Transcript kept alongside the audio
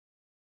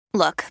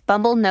Look,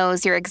 Bumble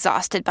knows you're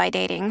exhausted by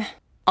dating.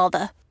 All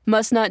the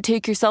must not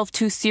take yourself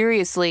too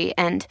seriously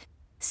and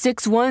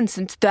 6'1"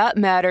 since that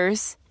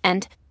matters.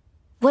 And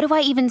what do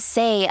I even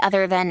say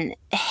other than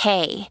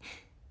hey?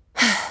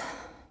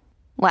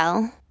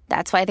 Well,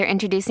 that's why they're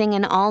introducing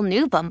an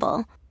all-new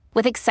Bumble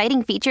with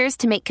exciting features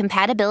to make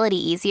compatibility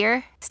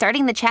easier,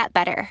 starting the chat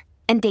better,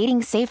 and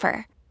dating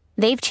safer.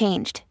 They've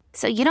changed,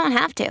 so you don't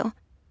have to.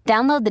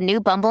 Download the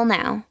new Bumble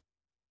now.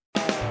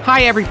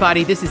 Hi,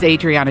 everybody. This is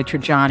Adriana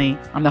Trajani.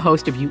 I'm the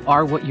host of You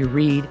Are What You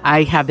Read.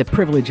 I have the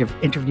privilege of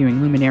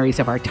interviewing luminaries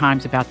of our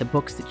times about the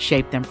books that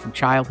shaped them from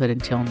childhood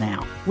until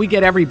now. We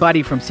get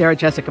everybody from Sarah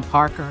Jessica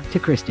Parker to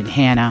Kristen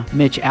Hanna,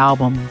 Mitch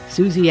Albom,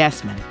 Susie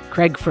Essman,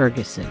 Craig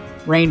Ferguson,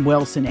 Rainn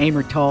Wilson,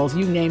 Amor Tolls,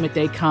 you name it,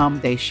 they come,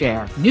 they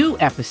share. New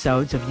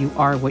episodes of You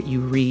Are What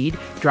You Read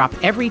drop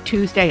every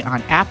Tuesday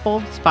on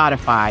Apple,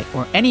 Spotify,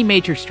 or any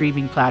major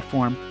streaming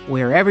platform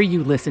wherever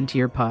you listen to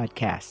your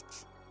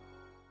podcasts.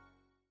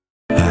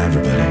 Hi,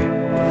 everybody.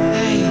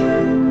 Hi.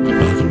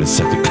 Welcome to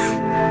Second...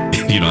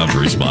 You don't have to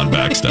respond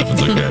back, Steph.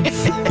 It's okay.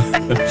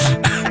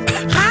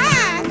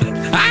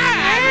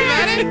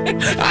 Hi,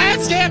 everybody.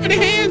 I'm Stephanie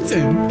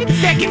Hansen.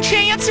 Second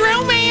Chance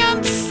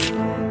Romance.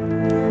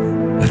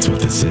 That's what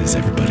this is,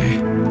 everybody.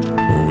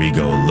 Where we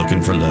go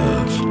looking for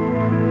love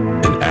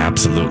in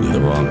absolutely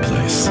the wrong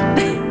place.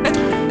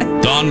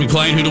 Dawn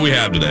McClain, who do we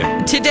have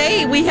today?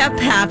 Today we have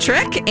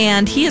Patrick,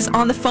 and he is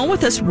on the phone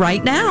with us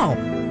right now.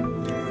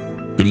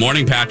 Good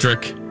morning,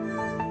 Patrick.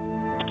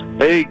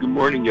 Hey, good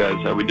morning,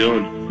 guys. How we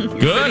doing?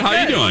 Good. How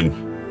you doing?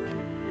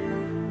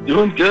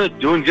 Doing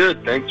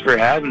good. Thanks for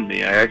having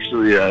me. I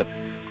actually, I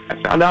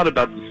found out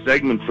about the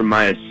segment from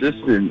my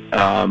assistant.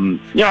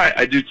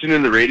 I do tune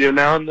in the radio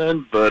now and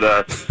then, but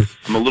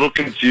I'm a little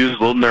confused, a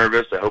little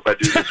nervous. I hope I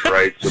do this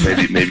right, so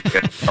maybe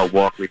I'll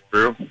walk me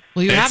through.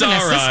 Well, you have an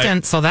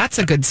assistant, so that's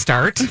a good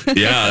start.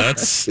 Yeah,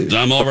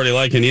 I'm already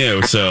liking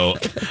you. So,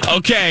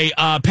 okay,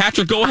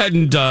 Patrick, go ahead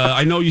and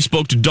I know you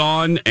spoke to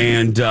Dawn,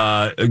 and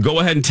go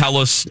ahead and tell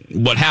us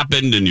what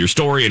happened and your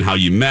story and how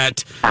you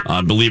met.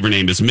 I believe her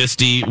name is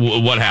Misty.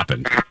 What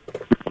happened?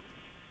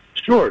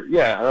 Sure.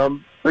 Yeah.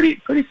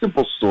 Pretty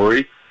simple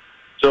story.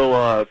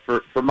 So,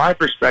 from my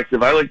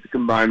perspective, I like to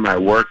combine my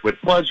work with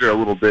pleasure a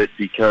little bit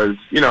because,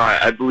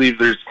 I believe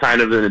there's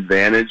kind of an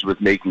advantage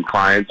with making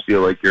clients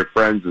feel like you're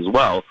friends as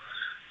well.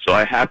 So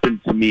I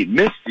happened to meet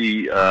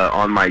Misty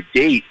on my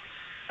date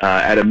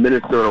at a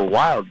Minnesota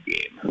Wild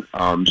game.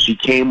 She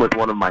came with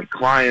one of my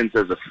clients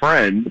as a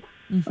friend.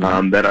 Since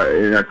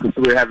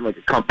we were having like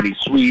a company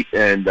suite,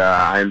 and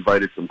I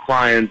invited some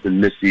clients, and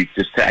Misty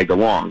just tagged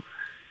along.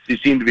 She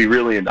seemed to be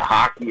really into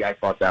hockey. I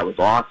thought that was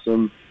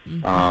awesome.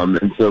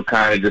 And so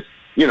kind of just,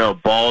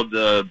 balled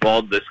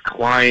this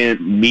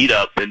client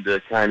meetup into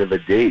kind of a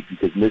date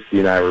because Misty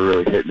and I were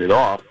really hitting it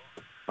off.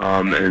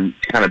 And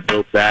kind of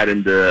built that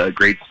into a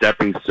great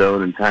stepping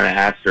stone and kind of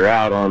asked her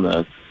out on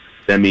a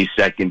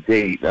semi-second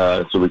date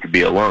so we could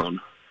be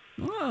alone.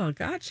 Oh,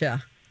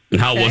 gotcha.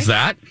 And how was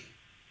that?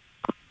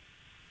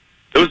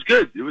 It was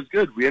good.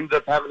 We ended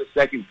up having a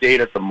second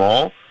date at the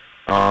mall,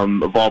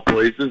 of all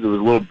places. It was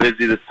a little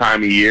busy this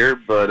time of year,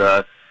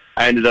 but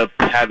I ended up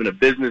having a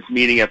business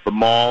meeting at the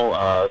mall,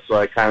 so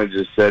I kind of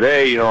just said,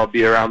 hey, I'll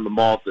be around the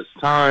mall at this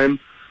time.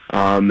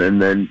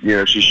 And then,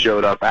 she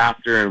showed up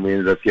after, and we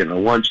ended up getting a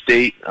lunch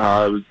date.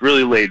 It was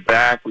really laid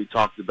back. We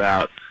talked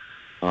about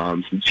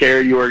some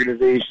charity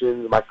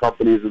organizations my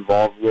company is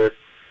involved with,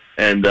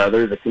 and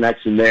there's a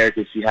connection there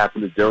because she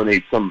happened to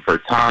donate some of her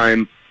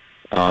time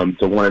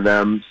to one of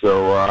them.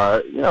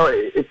 So,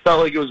 it felt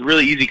like it was a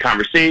really easy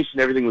conversation.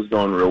 Everything was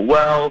going real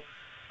well,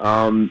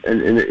 and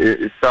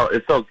it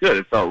felt good.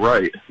 It felt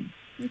right.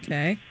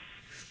 Okay.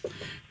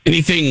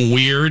 Anything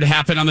weird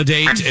happen on the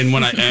date? And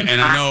when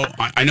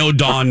I know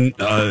Dawn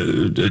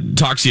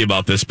talks to you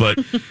about this, but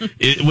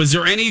was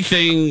there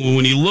anything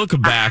when you look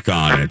back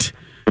on it?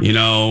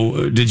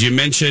 Did you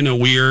mention a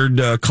weird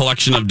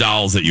collection of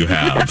dolls that you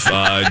have?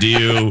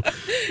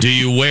 Do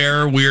you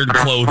wear weird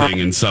clothing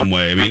in some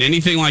way? I mean,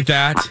 anything like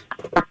that?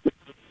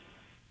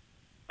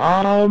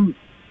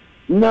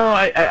 No,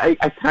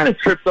 I kind of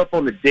tripped up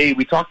on the date.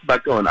 We talked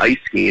about going ice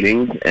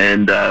skating,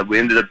 and we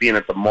ended up being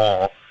at the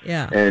mall.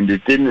 Yeah. And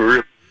it didn't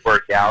really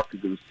work out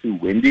because it was too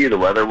windy. The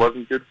weather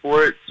wasn't good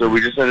for it, so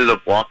we just ended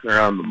up walking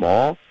around the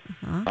mall.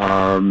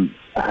 I'm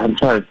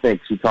trying to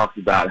think. She talked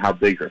about how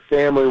big her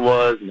family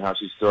was and how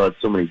she still had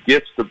so many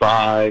gifts to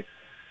buy.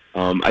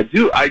 I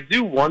do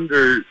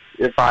wonder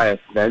if I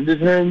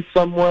offended her in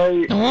some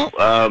way.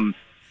 So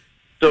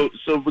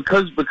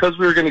because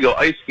we were going to go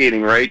ice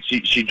skating, right?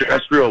 She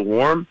dressed real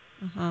warm,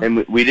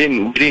 and we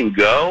didn't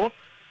go.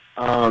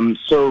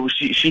 So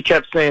she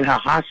kept saying how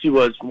hot she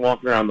was from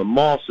walking around the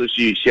mall. So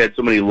she had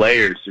so many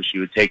layers. So she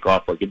would take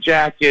off like a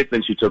jacket,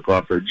 then she took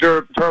off her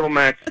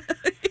turtleneck,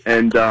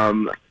 and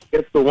I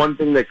guess the one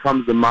thing that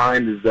comes to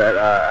mind is that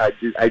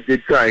I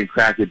did try and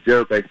crack a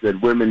joke. I said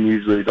women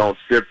usually don't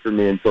strip for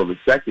me until the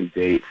second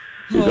date.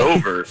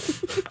 over.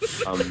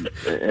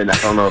 And I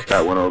don't know if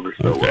that went over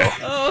so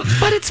well.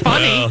 But it's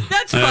funny. Well,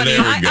 That's funny.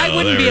 there we go. I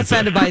wouldn't be There we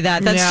offended by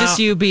that. That's just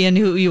you being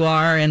who you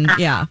are. And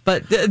yeah,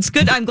 but it's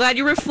good. I'm glad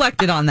you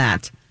reflected on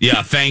that.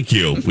 Yeah, thank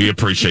you. We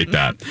appreciate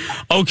that.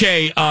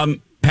 Okay,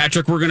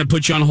 Patrick, we're going to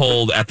put you on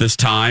hold at this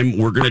time.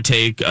 We're going to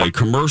take a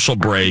commercial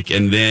break,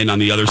 and then on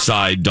the other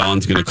side,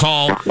 Dawn's going to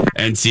call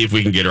and see if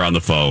we can get her on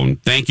the phone.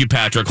 Thank you,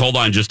 Patrick. Hold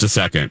on just a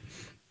second.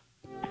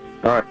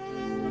 All right.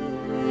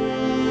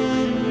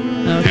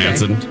 Okay.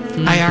 Hanson,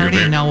 I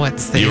already know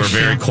what's the you were issue.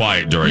 very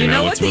quiet during You that.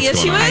 know what the What's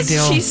issue going on? is?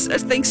 I do.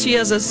 She thinks she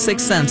has a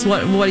sixth sense.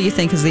 What do you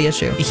think is the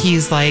issue?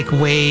 He's like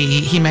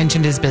he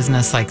mentioned his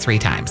business like 3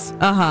 times.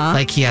 Uh-huh.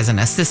 Like he has an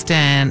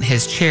assistant,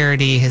 his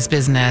charity, his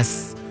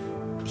business.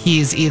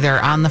 He's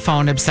either on the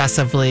phone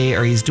obsessively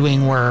or he's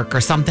doing work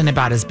or something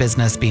about his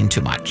business being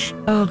too much.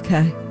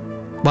 Okay.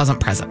 Wasn't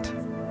present.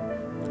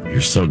 You're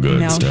so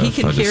good, Now Steph. he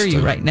can hear you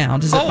right now.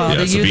 Does it bother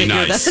Yeah, so you be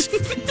that nice. you're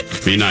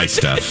that? Be nice,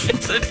 Steph.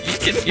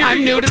 He can hear I'm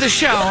you. new to the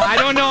show. I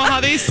don't know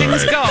how these things All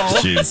right. go.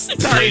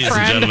 Jeez. Sorry, Ladies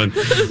friend.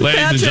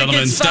 and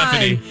gentlemen, it's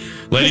Stephanie.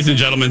 Ladies and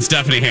gentlemen,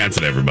 Stephanie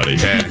Hansen, everybody.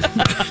 Hey,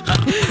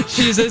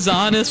 She's as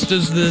honest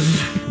as the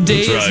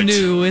day That's right. is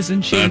new,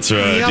 isn't she? that's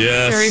right. Yep,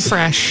 Yes. very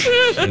fresh.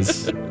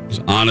 It's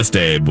honest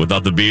Abe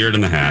without the beard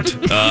and the hat.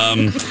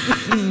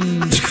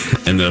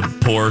 And the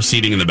poor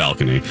seating in the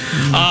balcony.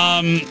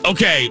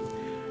 Okay.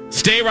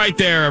 Stay right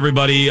there,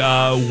 everybody.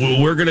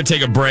 We're going to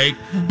take a break.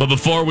 But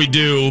before we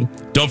do,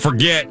 don't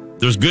forget,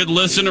 there's good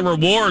listener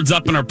rewards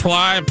up in our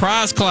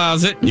prize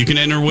closet. You can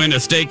enter win a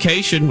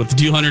staycation with a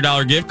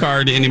 $200 gift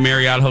card to any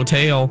Marriott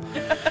hotel.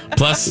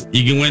 Plus,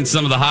 you can win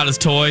some of the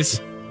hottest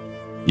toys.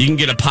 You can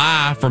get a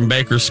pie from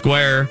Baker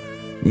Square,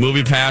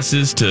 movie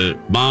passes to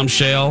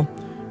Bombshell,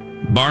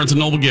 Barnes &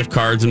 Noble gift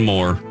cards, and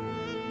more.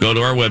 Go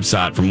to our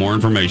website for more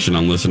information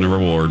on listener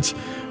rewards.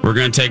 We're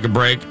going to take a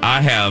break.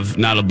 I have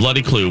not a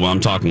bloody clue why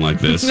I'm talking like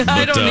this.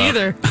 I don't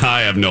either.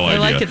 I have no idea.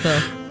 I like it, though.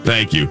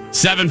 Thank you.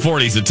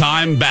 7:40 is the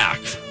time. Back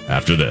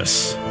after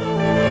this.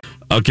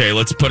 Okay,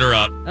 let's put her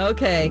up.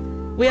 Okay.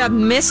 We have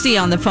Misty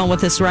on the phone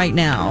with us right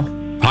now.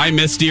 Hi,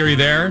 Misty. Are you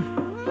there?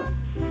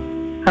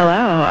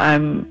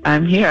 Hello,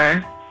 I'm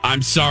here.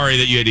 I'm sorry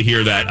that you had to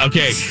hear that.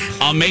 Okay,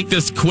 I'll make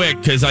this quick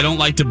because I don't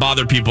like to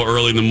bother people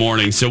early in the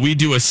morning. So we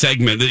do a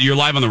segment. You're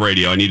live on the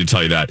radio. I need to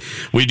tell you that.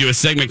 We do a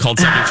segment called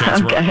Second Chance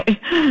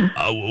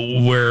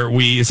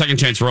Second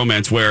Chance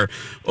Romance, where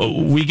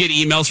we get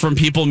emails from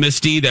people,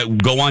 Misty, that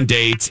go on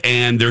dates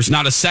and there's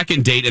not a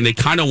second date and they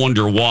kind of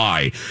wonder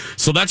why.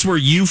 So that's where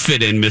you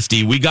fit in,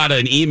 Misty. We got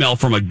an email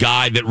from a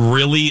guy that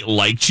really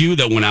liked you,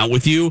 that went out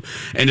with you,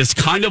 and is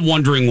kind of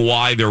wondering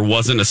why there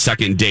wasn't a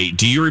second date.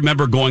 Do you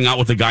remember going out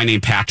with a guy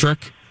named Patrick?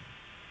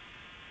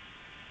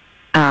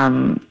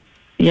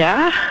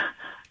 Yeah,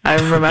 I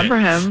remember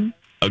him.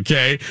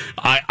 Okay.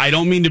 I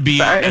don't mean to be...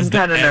 Sorry, I'm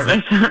kind of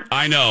nervous.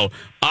 I know.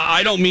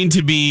 I don't mean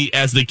to be,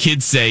 as the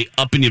kids say,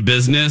 up in your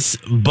business,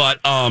 but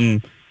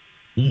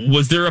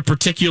was there a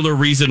particular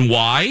reason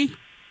why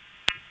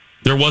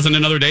there wasn't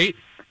another date?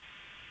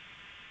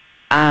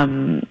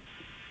 I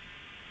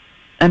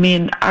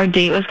mean, our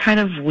date was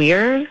kind of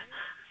weird.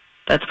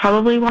 That's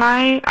probably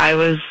why. I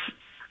was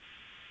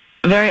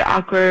very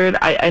awkward.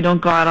 I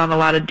don't go out on a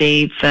lot of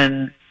dates,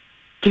 and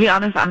to be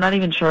honest, I'm not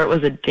even sure it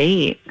was a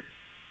date.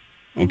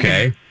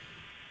 Okay.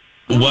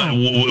 What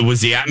was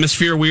the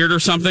atmosphere weird or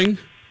something?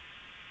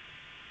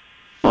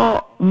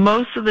 Well,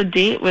 most of the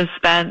date was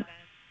spent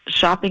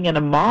shopping in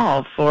a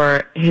mall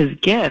for his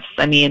gifts.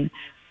 I mean,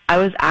 I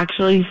was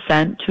actually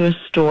sent to a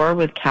store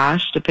with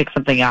cash to pick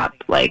something up.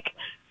 Like,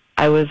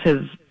 I was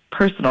his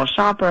personal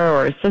shopper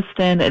or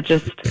assistant. It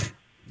just,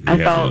 I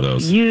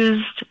felt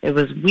used. It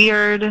was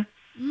weird.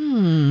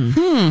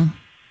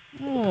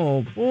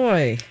 Oh,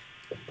 boy.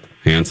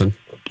 Hanson?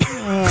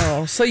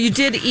 Oh, so you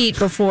did eat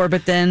before,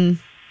 but then,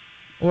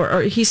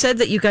 or he said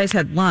that you guys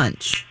had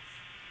lunch.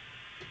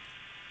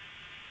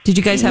 Did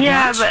you guys have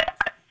lunch? Yeah,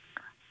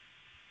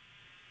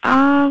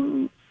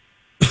 but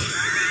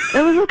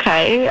it was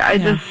okay.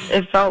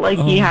 It felt like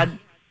he had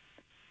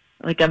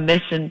like a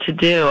mission to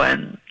do,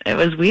 and it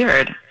was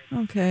weird.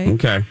 Okay.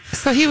 Okay.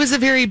 So he was a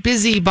very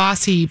busy,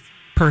 bossy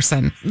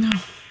person.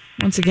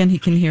 Once again, he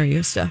can hear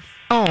you, Steph.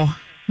 Oh,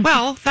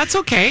 well, that's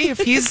okay. If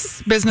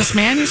he's a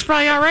businessman, he's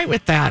probably all right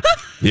with that.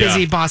 Yeah.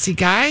 Busy, bossy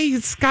guy.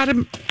 He's got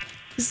him.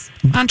 He's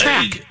on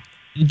track.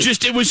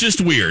 It was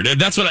just weird.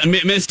 That's what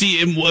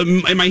Misty,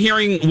 am I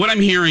hearing? What I'm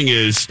hearing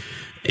is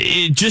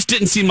it just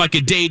didn't seem like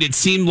a date. It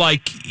seemed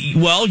like,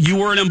 well, you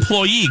were an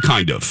employee,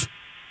 kind of.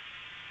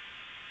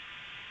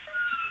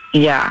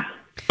 Yeah.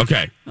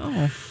 Okay.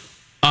 Oh.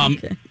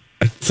 Okay.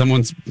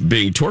 Someone's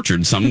being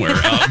tortured somewhere.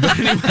 But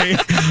anyway,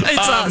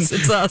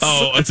 It's us.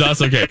 Oh, it's us.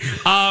 Okay.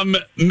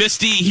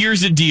 Misty,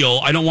 here's the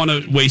deal. I don't want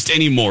to waste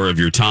any more of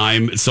your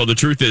time. So the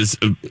truth is,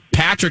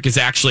 Patrick is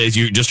actually, as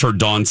you just heard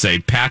Dawn say,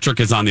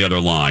 Patrick is on the other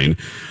line.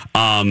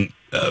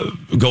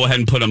 Go ahead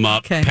and put him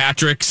up. Okay.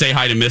 Patrick, say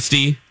hi to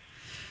Misty.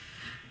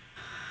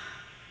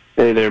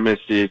 Hey there,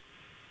 Misty.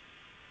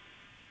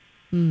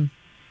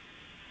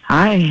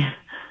 Hi.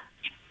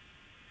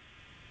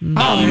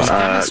 There's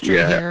chemistry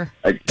yeah. here.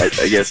 I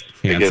guess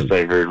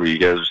I heard what you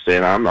guys were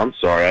saying. I'm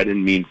sorry. I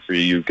didn't mean for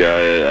you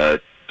guys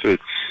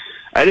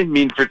I didn't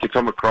mean for it to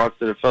come across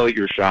that it felt like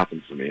you were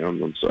shopping for me.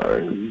 I'm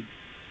sorry.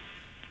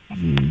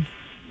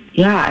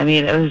 Yeah, I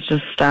mean, it was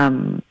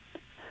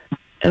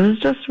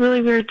just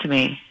really weird to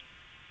me.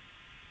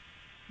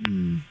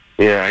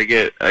 Yeah, I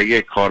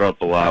get caught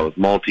up a lot with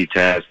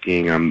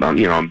multitasking.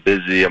 I'm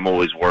busy. I'm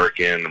always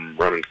working. I'm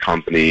running a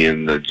company,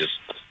 and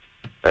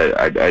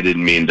I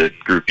didn't mean to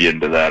group you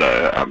into that.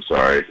 I'm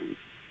sorry.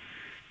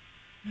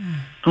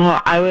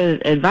 Well, I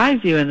would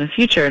advise you in the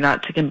future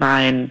not to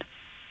combine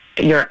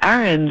your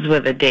errands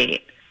with a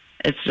date.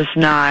 It's just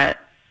not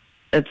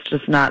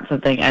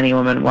something any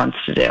woman wants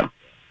to do.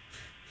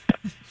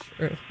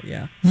 True.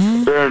 Yeah.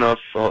 Fair enough.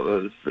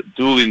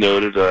 Duly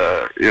noted.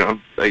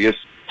 I guess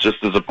just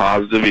as a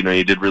positive,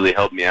 you did really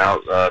help me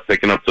out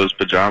picking up those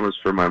pajamas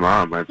for my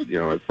mom. I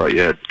thought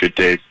you had good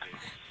taste.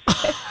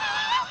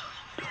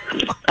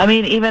 I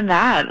mean, even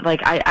that,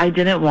 like, I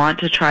didn't want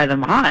to try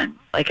them on.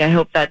 Like, I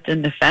hope that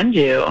didn't offend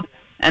you.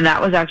 And that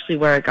was actually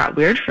where it got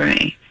weird for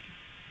me.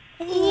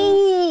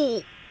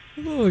 Oh,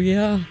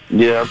 yeah.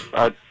 Yeah,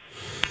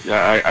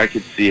 I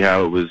could see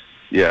how it was.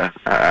 Yeah,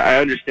 I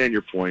understand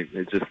your point.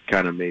 It just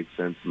kind of made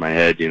sense in my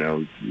head.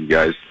 You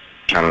guys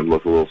kind of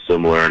look a little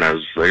similar, and I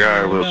was just like,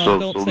 all right,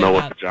 she'll know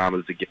what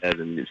pajamas to get,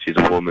 and if she's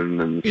a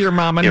woman, and Your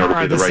mom and her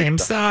are the right same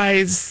stuff.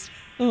 size.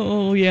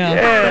 Oh, yeah.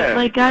 Yeah. But,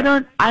 like, I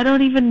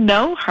don't even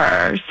know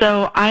her,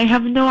 so I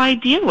have no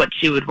idea what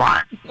she would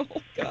want. Oh,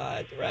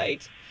 God,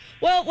 right.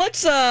 Well,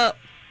 let's,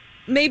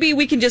 maybe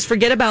we can just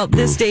forget about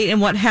this date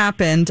and what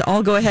happened.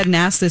 I'll go ahead and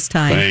ask this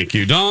time. Thank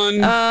you,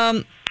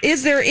 Dawn.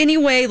 Is there any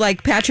way,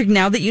 like, Patrick,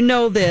 now that you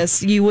know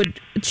this, you would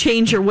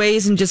change your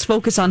ways and just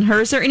focus on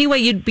her? Is there any way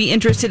you'd be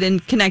interested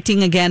in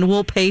connecting again?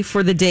 We'll pay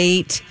for the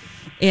date,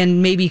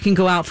 and maybe you can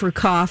go out for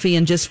coffee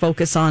and just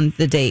focus on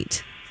the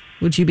date.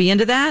 Would you be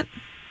into that?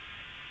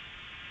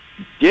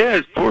 Yeah,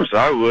 of course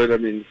I would. I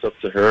mean, it's up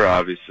to her,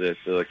 obviously. I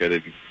feel like I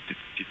didn't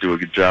do a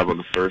good job on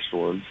the first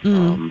one.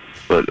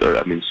 But,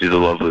 I mean, she's a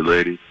lovely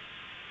lady.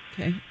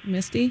 Okay.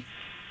 Misty?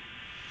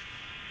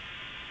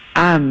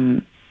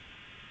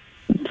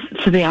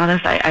 To be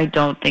honest, I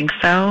don't think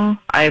so.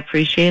 I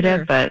appreciate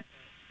it, but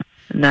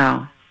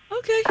no.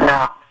 Okay.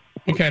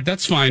 Okay,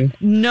 that's fine.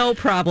 No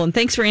problem.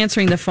 Thanks for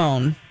answering the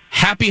phone.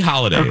 Happy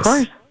holidays. Of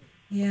course.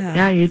 Yeah.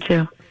 Yeah, you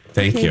too.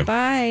 Thank Okay, you.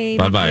 bye.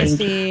 Bye-bye.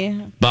 Misty.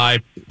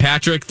 Bye.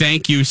 Patrick,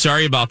 thank you.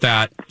 Sorry about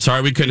that.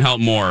 Sorry we couldn't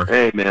help more.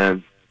 Hey,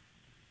 man.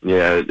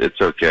 Yeah, it's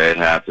okay. It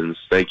happens.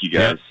 Thank you,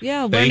 guys.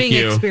 Yeah, Thank learning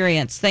you.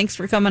 experience. Thanks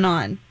for coming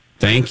on.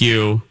 Thank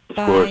you.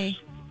 Bye. course.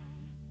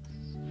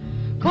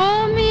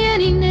 Call me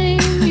any name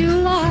you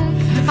like,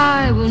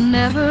 I will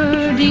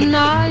never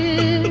deny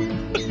it.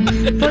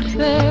 But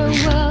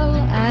farewell,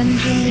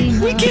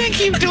 Angelina. We can't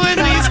keep doing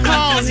these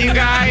calls, you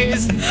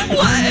guys. What?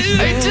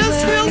 I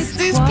just feel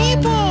these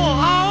people.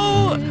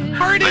 How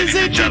hard is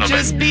it to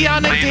just be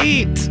on a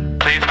date?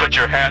 Please put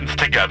your hands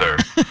together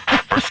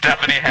for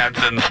Stephanie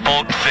Hansen's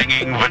folk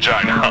singing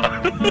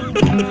vagina.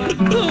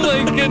 Oh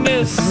my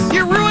goodness.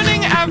 You're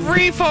ruining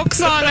every folk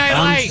song I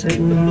like.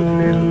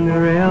 In the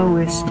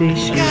railway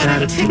station.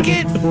 Got a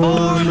ticket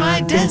for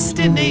my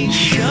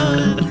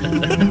destination.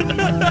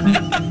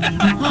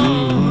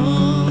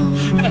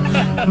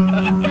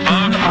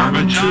 Folks, our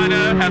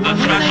vagina has a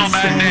special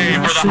band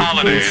name for the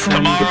holidays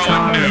tomorrow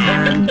at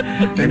noon.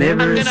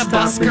 I'm gonna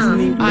busk her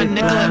on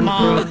Nicollet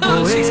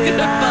Mall. She's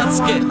gonna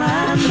busk it.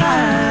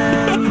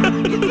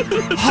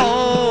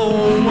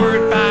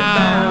 Homeward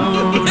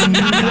bound.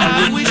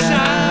 I wish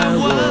I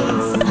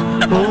was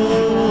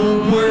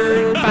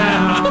homeward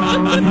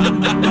bound.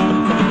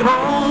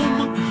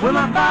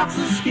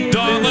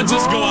 Dawn, let's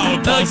just go out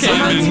with Paul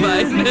Simon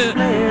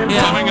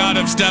coming out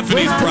of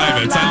Stephanie's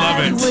privates. I love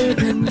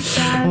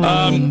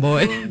it.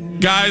 Boy.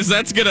 Guys,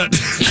 that's gonna.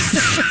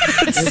 This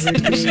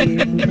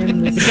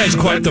guy's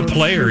quite the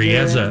player. He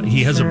has a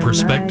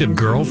prospective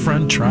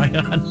girlfriend try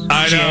on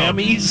I know.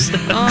 jammies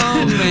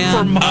Oh, man.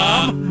 for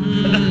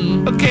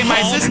mom. Okay,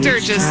 my sister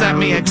just sent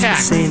me a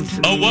text.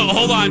 Oh, well,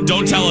 hold on.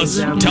 Don't tell us.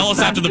 Tell us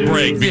after the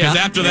break, because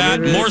after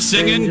that, more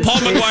singing, Paul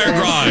McGuire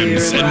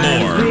Grimes, and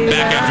more.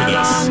 Back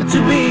after this. To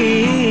be